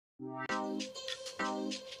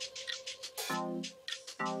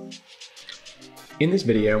In this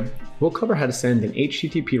video, we'll cover how to send an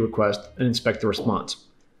HTTP request and inspect the response.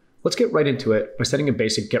 Let's get right into it by setting a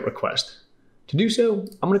basic GET request. To do so,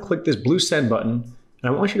 I'm going to click this blue send button, and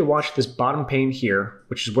I want you to watch this bottom pane here,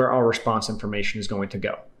 which is where our response information is going to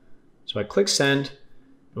go. So I click send,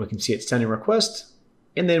 and we can see it's sending request,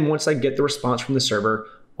 and then once I get the response from the server,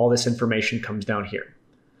 all this information comes down here.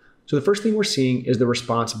 So the first thing we're seeing is the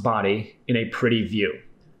response body in a pretty view.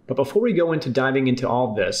 But before we go into diving into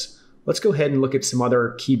all of this, let's go ahead and look at some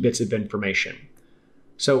other key bits of information.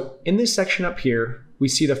 So in this section up here, we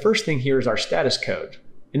see the first thing here is our status code.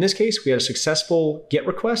 In this case, we had a successful GET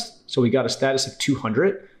request, so we got a status of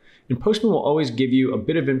 200, and Postman will always give you a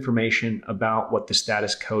bit of information about what the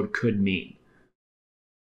status code could mean.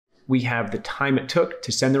 We have the time it took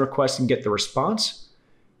to send the request and get the response,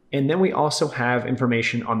 and then we also have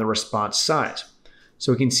information on the response size.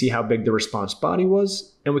 So we can see how big the response body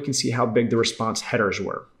was, and we can see how big the response headers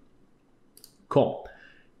were. Cool.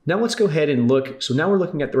 Now let's go ahead and look. So now we're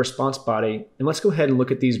looking at the response body, and let's go ahead and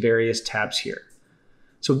look at these various tabs here.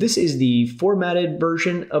 So this is the formatted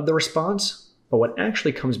version of the response, but what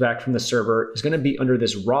actually comes back from the server is going to be under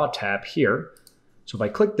this raw tab here. So if I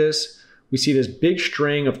click this, we see this big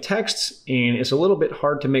string of texts, and it's a little bit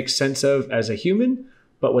hard to make sense of as a human,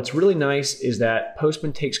 but what's really nice is that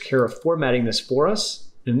Postman takes care of formatting this for us.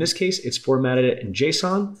 In this case, it's formatted it in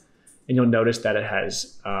JSON, and you'll notice that it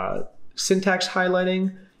has syntax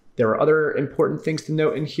highlighting. There are other important things to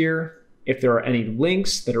note in here. If there are any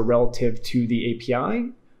links that are relative to the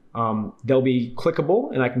API, they'll be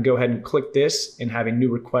clickable, and I can go ahead and click this and have a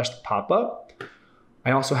new request pop up.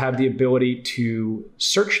 I also have the ability to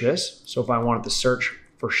search this. So if I wanted to search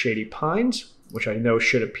for Shady Pines, which I know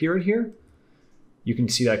should appear in here, you can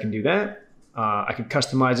see that I can do that. I can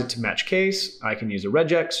customize it to match case. I can use a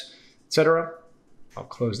regex, etc. I'll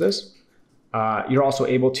close this. You're also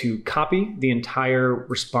able to copy the entire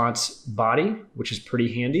response body, which is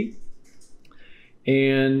pretty handy.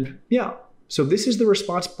 And yeah, so this is the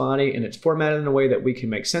response body, and it's formatted in a way that we can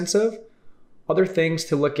make sense of. Other things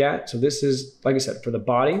to look at. So this is, like I said, for the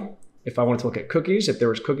body. If I wanted to look at cookies, if there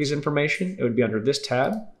was cookies information, it would be under this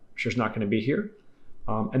tab, which is not going to be here.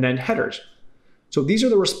 And then headers. So these are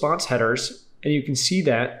the response headers, and you can see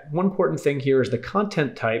that one important thing here is the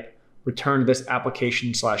content type returned this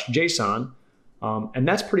application/JSON. And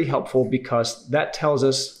that's pretty helpful because that tells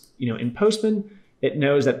us, in Postman, it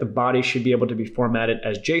knows that the body should be able to be formatted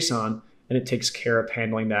as JSON, and it takes care of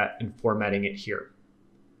handling that and formatting it here.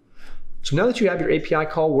 So now that you have your API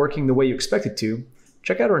call working the way you expect it to,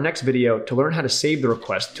 check out our next video to learn how to save the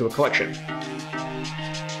request to a collection.